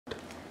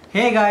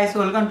Hey guys,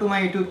 welcome to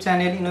my YouTube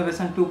channel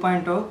Innovation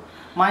 2.0.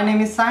 My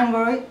name is SAAYAN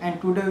GHORUI and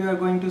today we are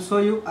going to show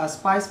you a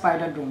spy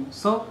spider drone.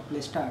 So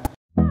let's start.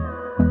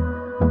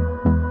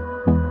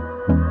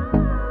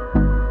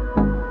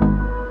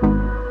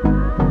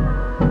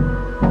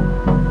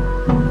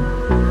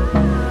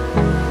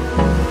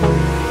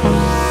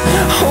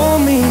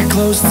 Hold me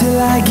close till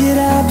I get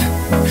up.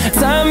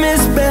 Time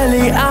is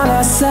barely on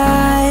our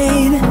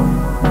side.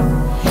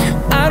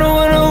 I don't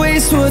wanna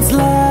waste what's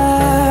left.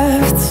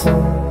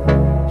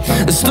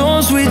 The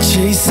storms we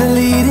chase are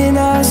leading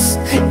us,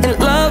 and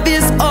love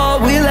is all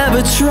we'll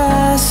ever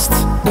trust.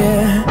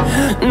 Yeah,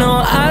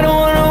 no, I don't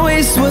wanna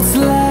waste what's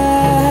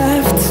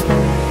left.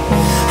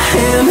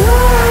 And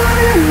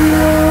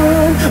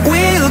on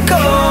we'll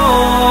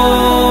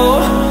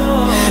go,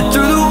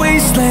 through the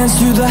wastelands,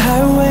 through the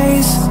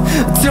highways,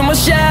 till my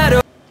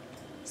shadow.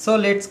 So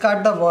let's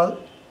cut the wall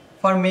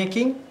for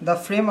making the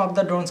frame of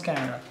the drone's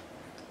camera.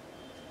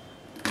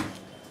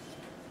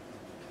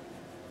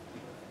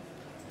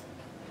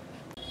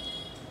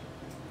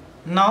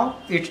 Now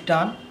it's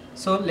done,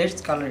 so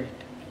let's color it.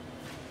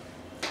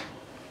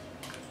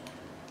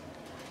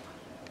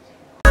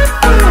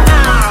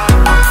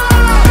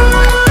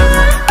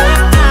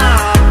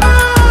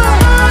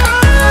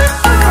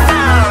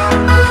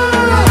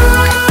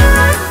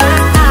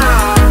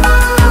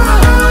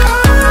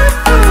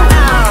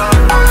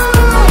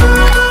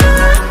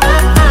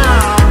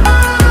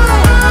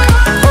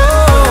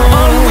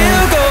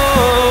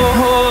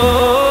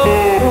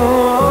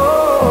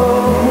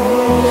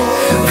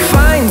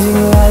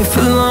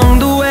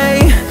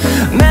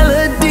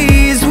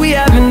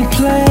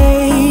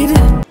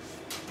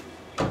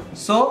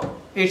 So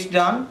it's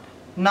done.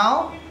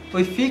 Now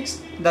we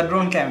fix the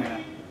drone camera.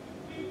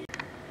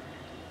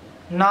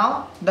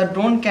 Now the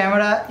drone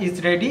camera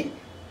is ready.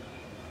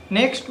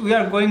 Next we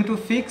are going to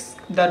fix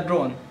the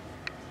drone.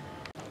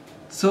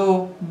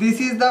 So this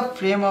is the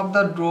frame of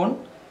the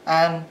drone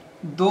and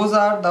those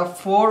are the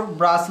 4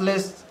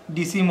 brushless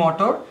DC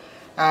motor,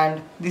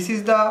 and this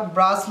is the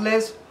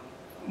brushless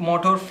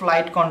motor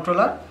flight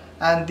controller,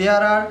 and there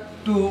are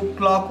 2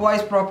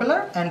 clockwise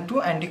propeller and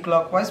 2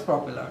 anti-clockwise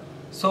propeller.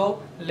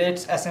 So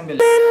let's assemble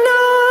it.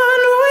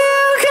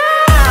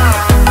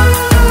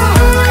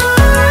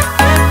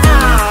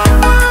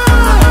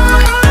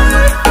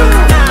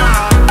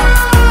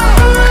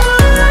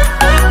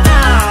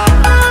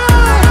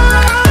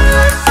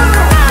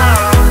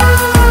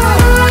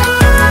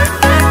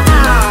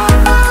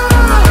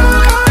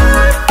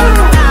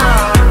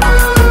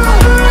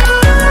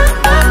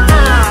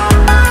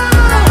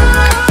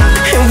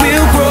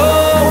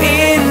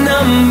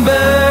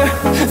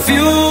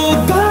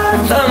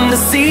 To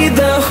see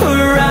the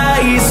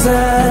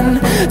horizon,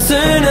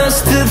 turn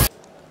us to.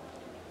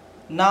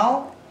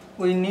 Now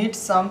we need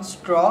some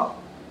straw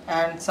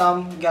and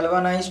some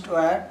galvanized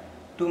wire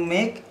to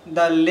make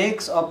the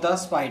legs of the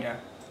spider.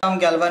 Some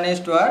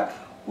galvanized wire,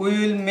 we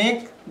will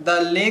make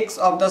the legs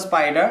of the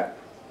spider.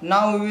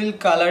 Now we will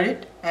color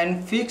it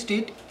and fix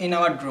it in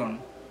our drone.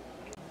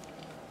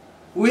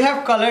 We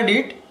have colored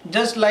it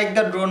just like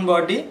the drone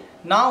body.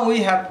 Now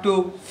we have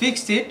to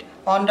fix it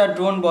on the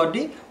drone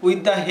body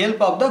with the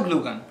help of the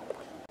glue gun.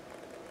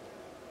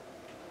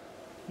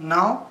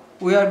 Now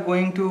we are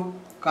going to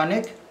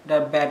connect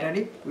the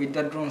battery with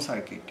the drone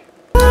circuit.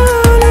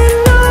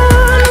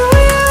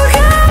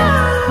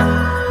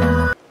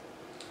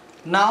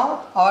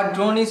 Now our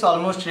drone is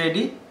almost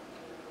ready.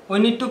 We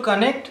need to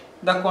connect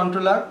the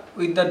controller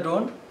with the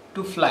drone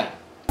to fly.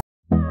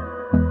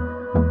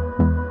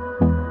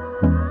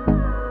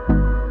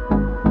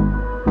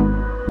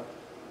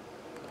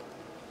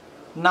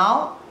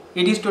 Now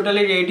it is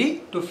totally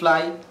ready to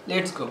fly.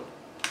 Let's go.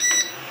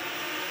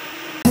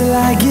 Till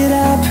I get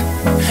up,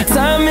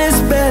 time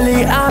is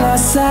barely on our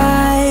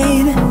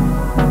side.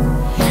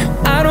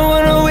 I don't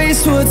wanna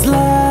waste what's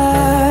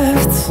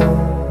left.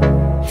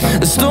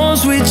 The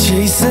storms we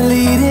chase are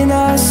leading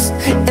us,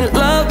 and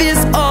love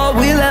is all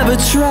we'll ever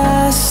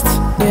trust.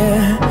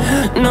 Yeah,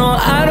 no,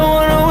 I don't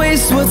wanna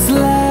waste what's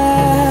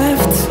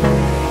left.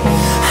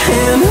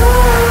 And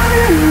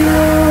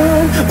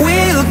on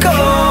we'll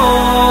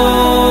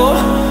go,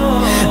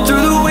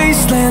 through the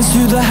wastelands,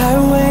 through the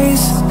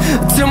highways,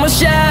 till my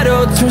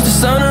shadow turns to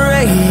sun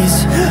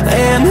rays.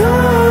 And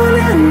on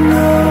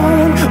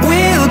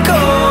we'll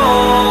go,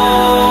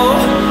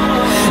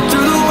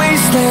 through the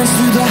wastelands,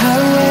 through the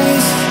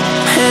highways,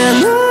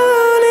 and on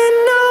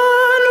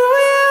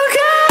we'll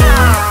go.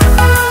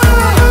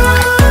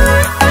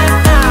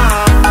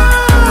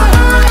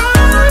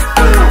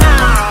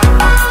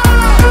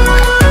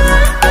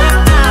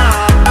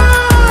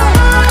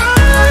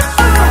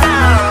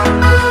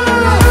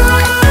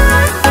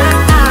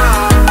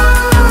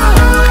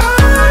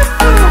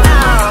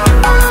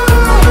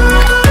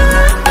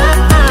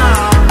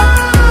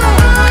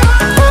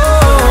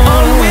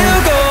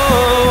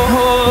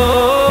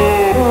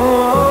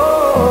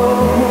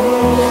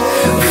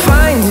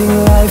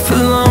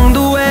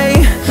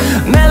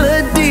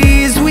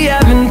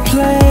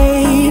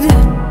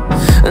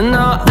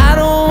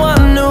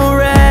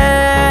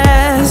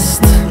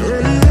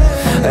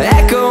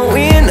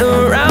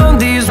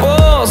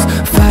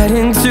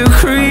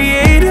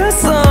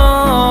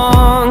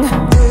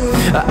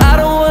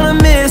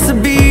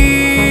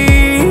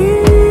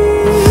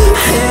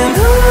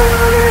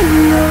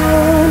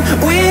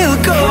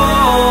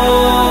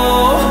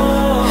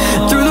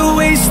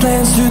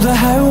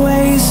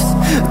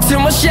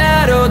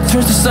 world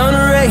turns to sun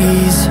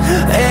rays.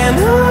 And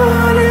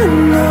on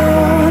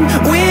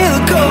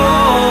we'll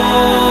go.